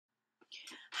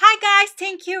Hi guys,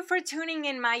 thank you for tuning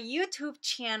in my YouTube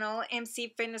channel,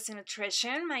 MC Fitness and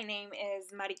Nutrition. My name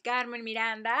is Mari Carmen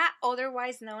Miranda,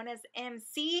 otherwise known as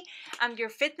MC. I'm your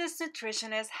fitness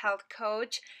nutritionist, health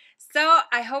coach. So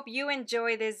I hope you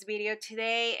enjoy this video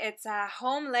today. It's a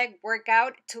home leg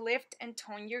workout to lift and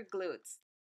tone your glutes.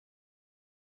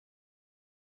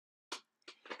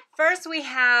 First, we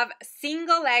have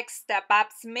single leg step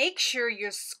ups. Make sure you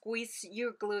squeeze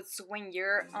your glutes when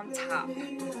you're on top.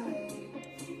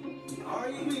 Are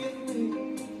you with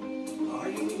me? Are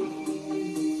you with me?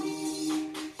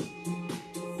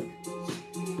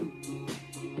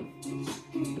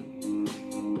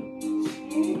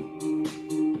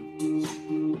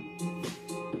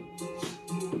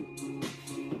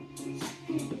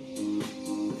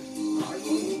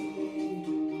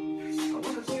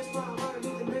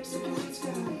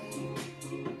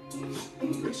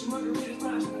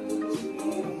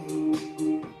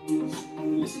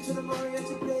 Listen to the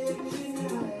mariachi play at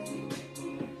midnight.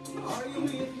 Are you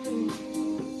with me?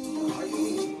 Are you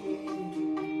with me?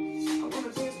 I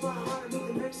wanna dance by water to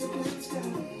the Mexican sky.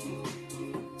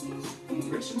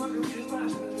 Drink some margaritas by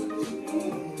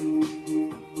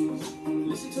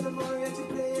listen to the mariachi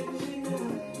play at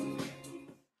midnight.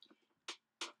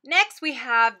 Next we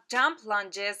have jump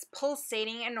lunges,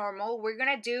 pulsating and normal. We're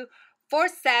gonna do 4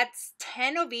 sets,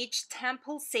 10 of each, 10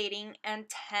 pulsating and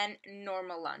 10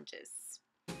 normal lunges.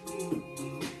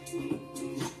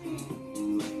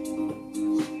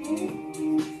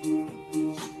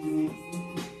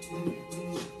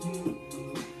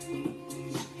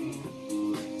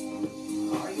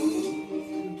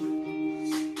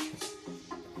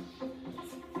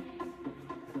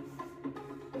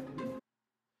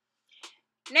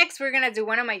 Next, we're gonna do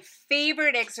one of my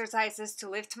favorite exercises to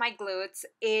lift my glutes.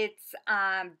 It's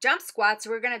jump squats.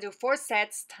 We're gonna do 4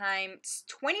 sets times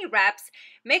 20 reps.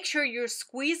 Make sure you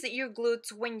squeeze your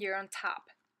glutes when you're on top.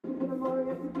 Are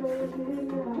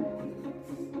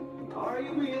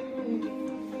you with me?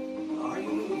 Are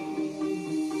you with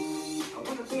me? I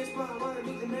wanna dance by water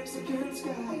to the Mexican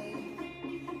sky.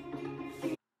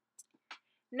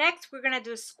 Next, we're going to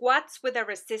do squats with a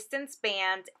resistance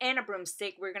band and a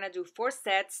broomstick. We're going to do 4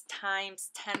 sets times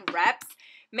 10 reps.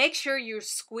 Make sure you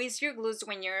squeeze your glutes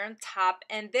when you're on top,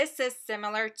 and this is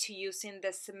similar to using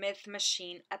the Smith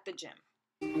machine at the gym.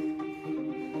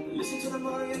 Listen to the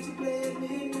mariachi play at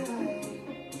midnight.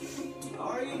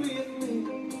 Are you with me?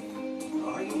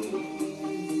 Are you with me?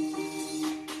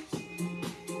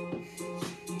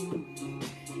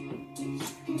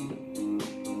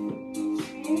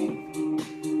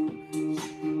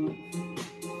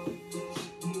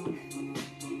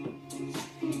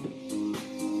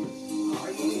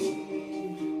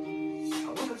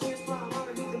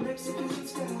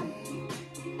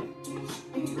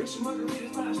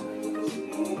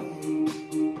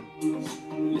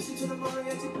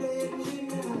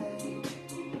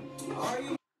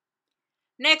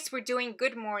 Next, we're doing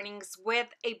good mornings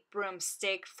with a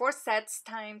broomstick, 4 sets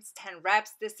times 10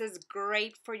 reps. This is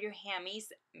great for your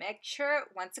hammies. Make sure,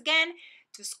 once again,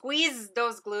 to squeeze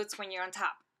those glutes when you're on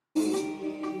top.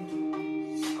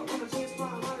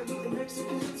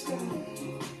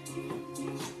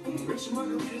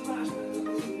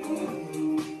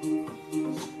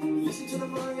 Listen to the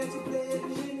mariachi play at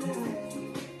midnight.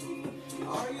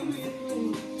 Are you with me?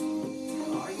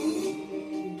 Are you with me?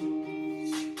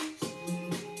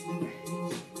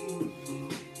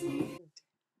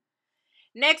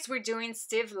 Next, we're doing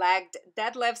stiff-legged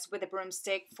deadlifts with a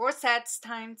broomstick, 4 sets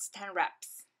times 10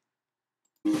 reps.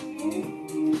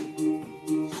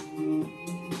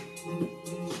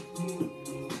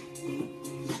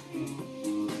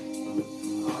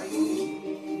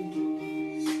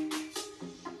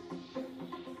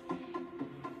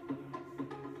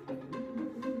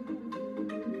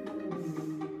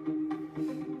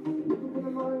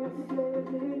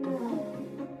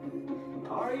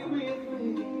 Are you with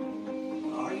me?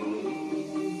 Are you with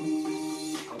me?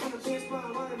 I wanna dance by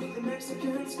water to the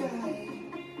Mexican sky.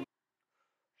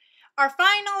 Our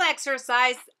final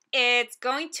exercise, it's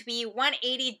going to be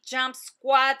 180 jump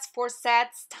squats, 4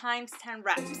 sets times 10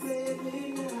 reps.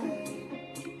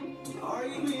 Are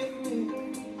you with me?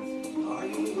 Are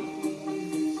you with me?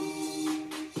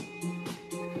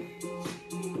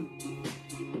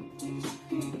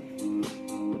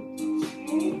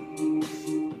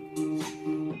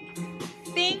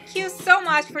 Thank you so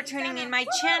much for tuning in my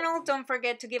channel. Don't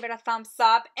forget to give it a thumbs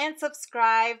up and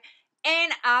subscribe,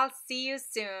 and I'll see you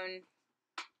soon.